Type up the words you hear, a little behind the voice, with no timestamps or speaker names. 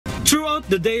Throughout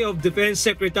the day of Defense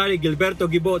Secretary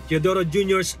Gibo Teodoro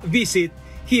Jr.'s visit,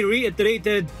 he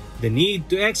reiterated the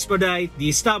need to expedite the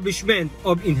establishment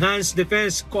of Enhanced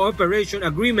Defense Cooperation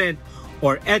Agreement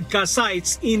or EDCA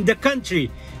sites in the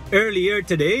country. Earlier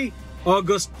today,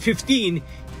 August 15,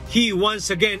 he once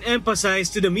again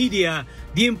emphasized to the media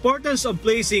the importance of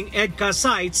placing EDCA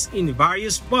sites in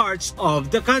various parts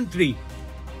of the country.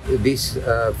 These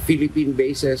Philippine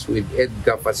bases with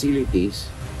EDCA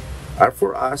facilities are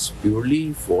for us purely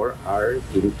for our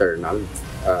internal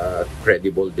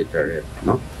credible deterrent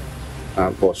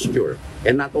posture.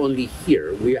 And not only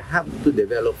here, we have to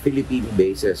develop Philippine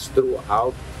bases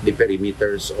throughout the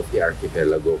perimeters of the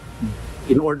archipelago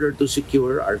in order to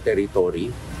secure our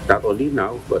territory, not only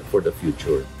now, but for the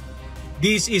future.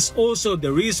 This is also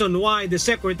the reason why the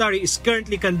Secretary is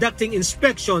currently conducting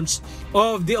inspections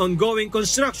of the ongoing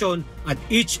construction at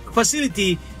each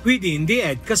facility within the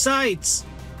EDCA sites.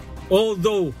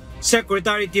 Although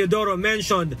Secretary Teodoro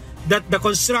mentioned that the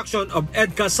construction of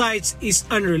EDCA sites is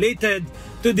unrelated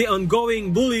to the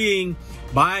ongoing bullying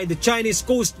by the Chinese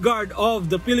Coast Guard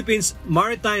of the Philippines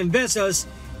maritime vessels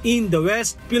in the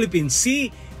West Philippine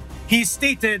Sea, he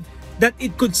stated that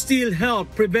it could still help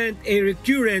prevent a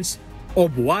recurrence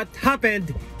of what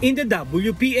happened in the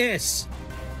WPS.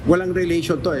 Walang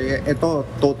relation to eh. Ito,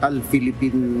 total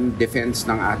Philippine defense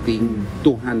ng ating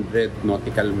 200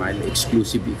 nautical mile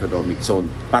exclusive economic zone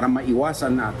para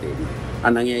maiwasan natin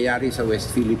ang nangyayari sa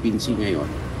West Philippine Sea ngayon.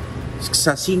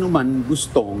 Sa sino man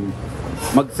gustong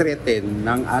mag-threaten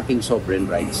ng ating sovereign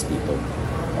rights dito.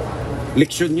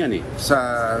 Leksyon yan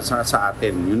sa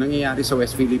atin. Yung nangyayari sa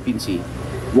West Philippine Sea,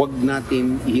 wag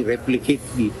natin i-replicate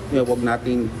dito, wag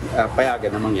natin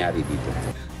payagan na mangyari dito.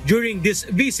 During this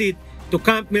visit to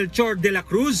Camp Melchor de la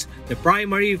Cruz, the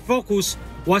primary focus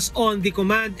was on the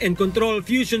Command and Control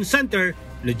Fusion Center,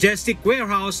 Logistic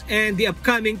Warehouse, and the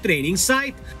upcoming training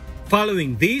site.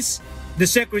 Following this, the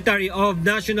Secretary of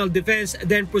National Defense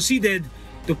then proceeded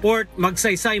to Port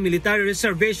Magsaysay Military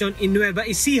Reservation in Nueva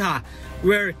Ecija,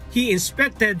 where he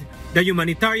inspected the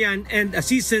Humanitarian and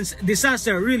Assistance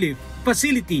Disaster Relief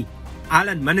Facility.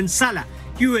 Alan Manansala,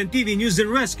 UNTV News and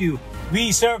Rescue.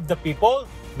 We serve the people,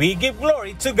 we give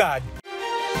glory to God.